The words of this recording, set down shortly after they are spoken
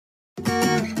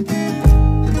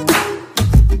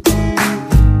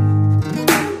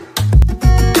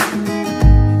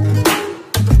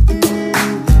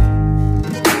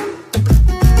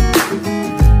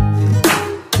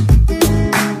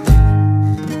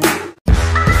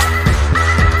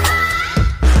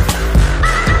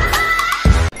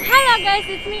guys,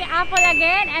 it's me Apple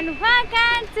again and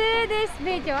welcome to this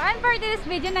video. And for this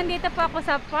video, nandito po ako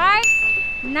sa park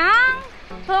ng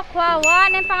To Kwa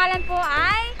Wan. Ang pangalan po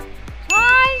ay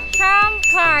Hoi Sham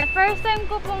Park. First time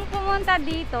ko pong pumunta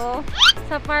dito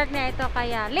sa park na ito,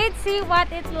 kaya let's see what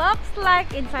it looks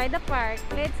like inside the park.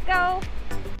 Let's go!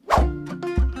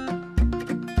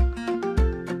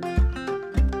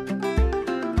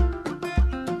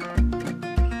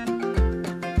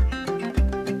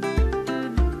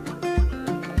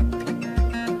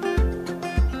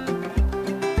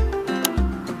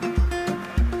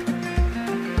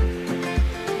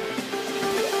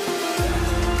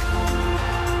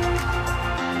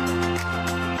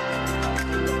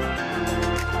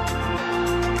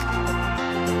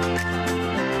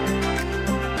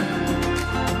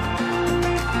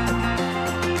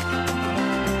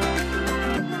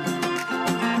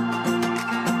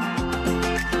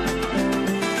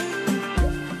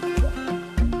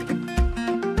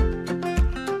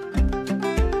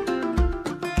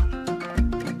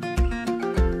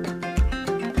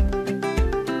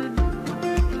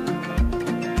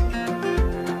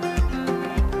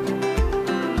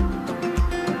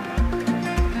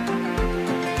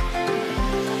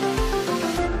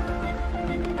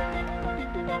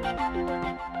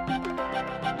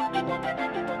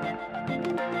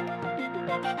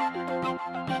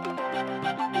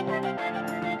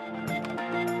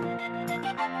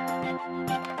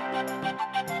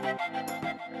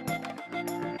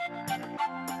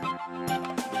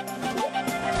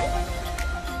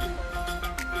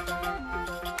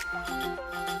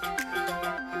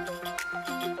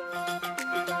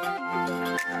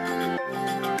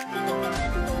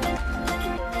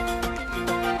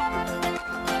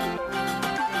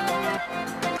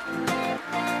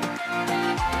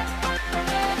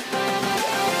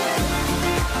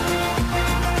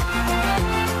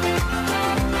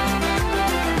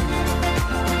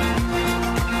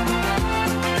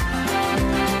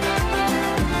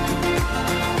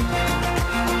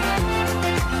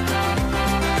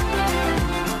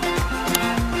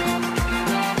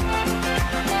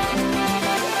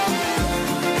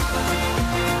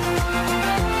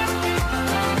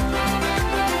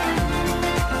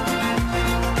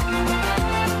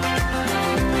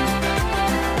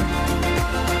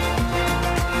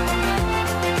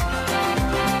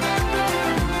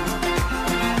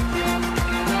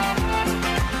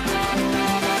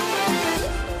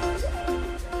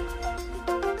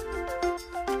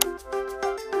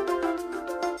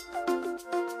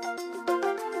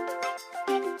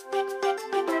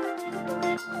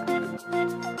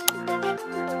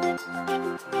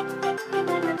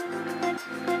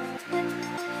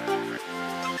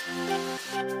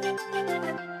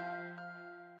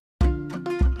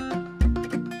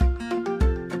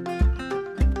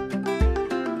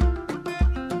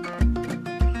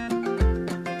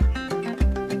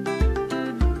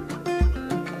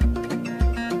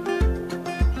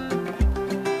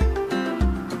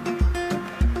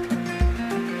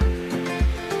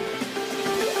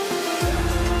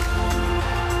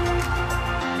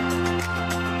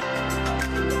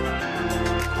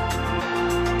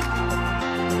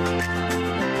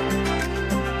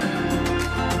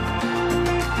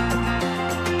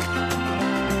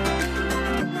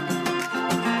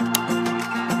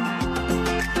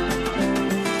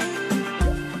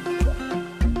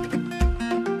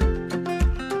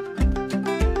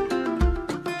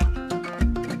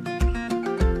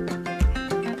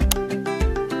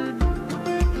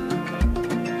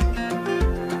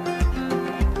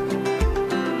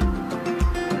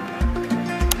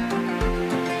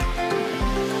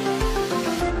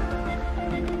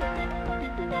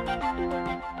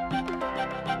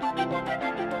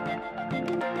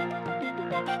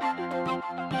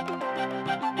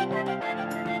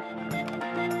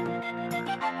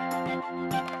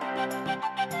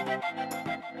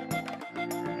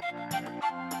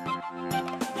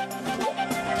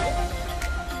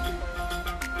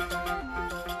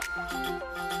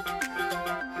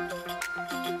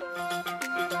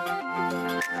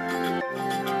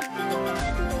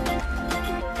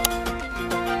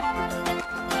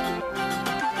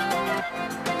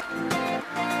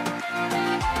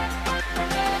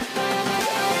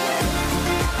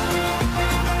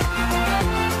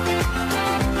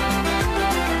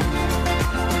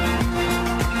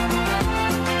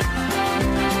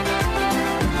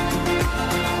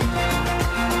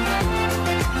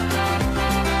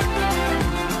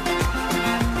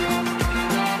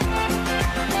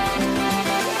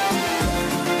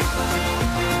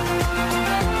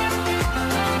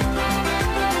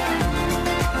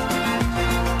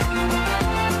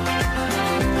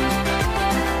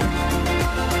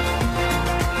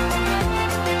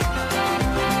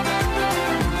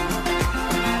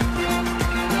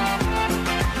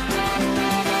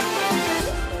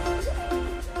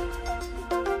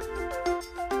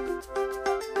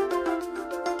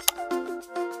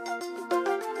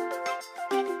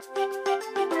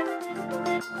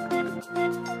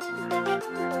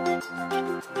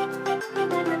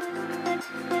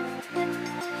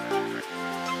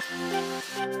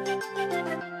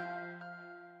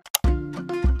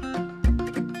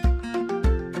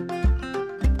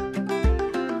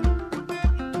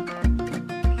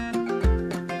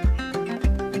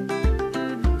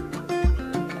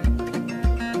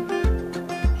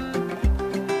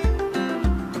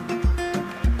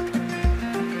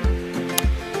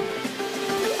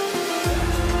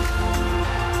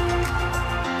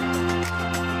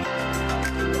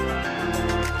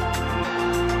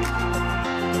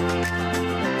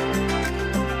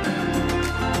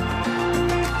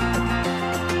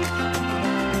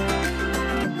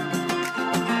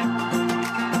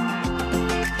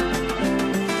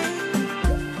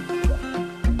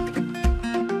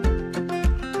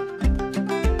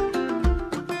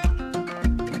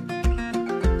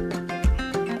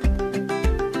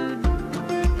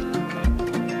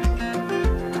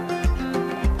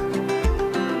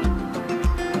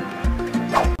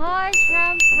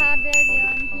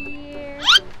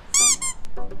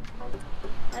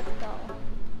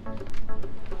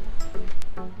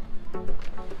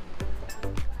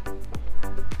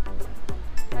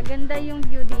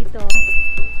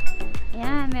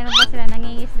 sila,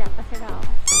 nangingisda pa sila. Oh.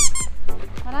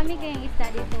 Marami kayong isda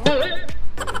dito.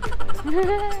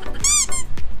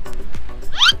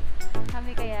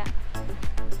 Kami kaya.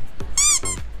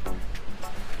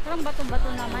 Parang bato-bato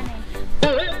naman eh.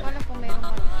 Wala kung meron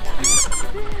mga isda.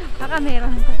 Baka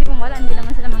meron. Kasi kung wala, hindi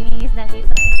naman sila mangingisda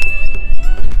dito eh.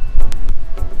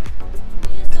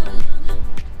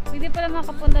 Pwede pala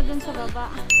makapunta dun sa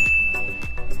baba.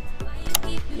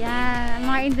 Yan,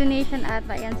 mga Indonesian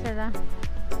ata yan sila.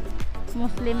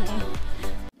 Muslim eh.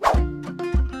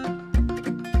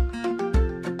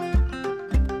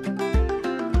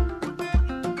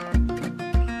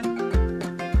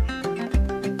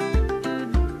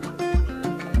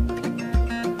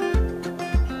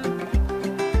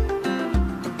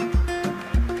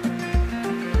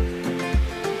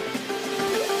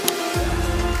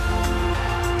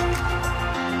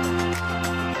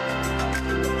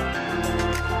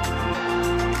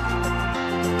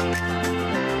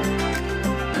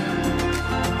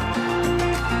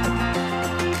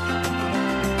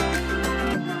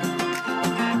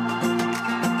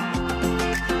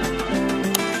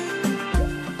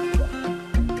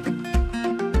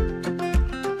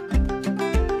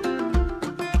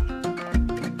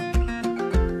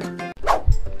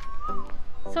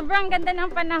 Sobrang ganda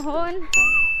ng panahon.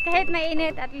 Kahit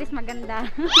mainit, at least maganda.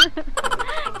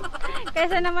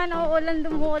 Kaysa naman uulan,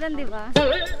 dumuulan, di ba?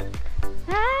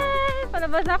 Ay,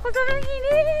 palabas na ako sa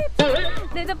init.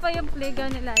 Dito pa yung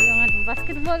playground nila, yung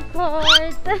basketball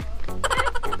court.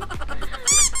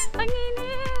 Ang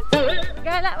init.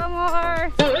 Gala pa more.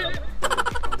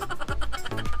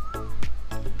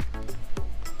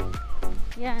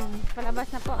 Yan, palabas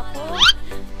na po ako.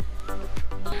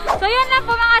 So yun na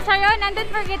po mga charon, and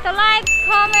don't forget to like,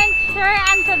 comment, share,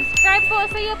 and subscribe po.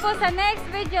 See you po sa next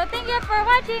video. Thank you for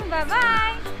watching. Bye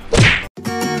bye!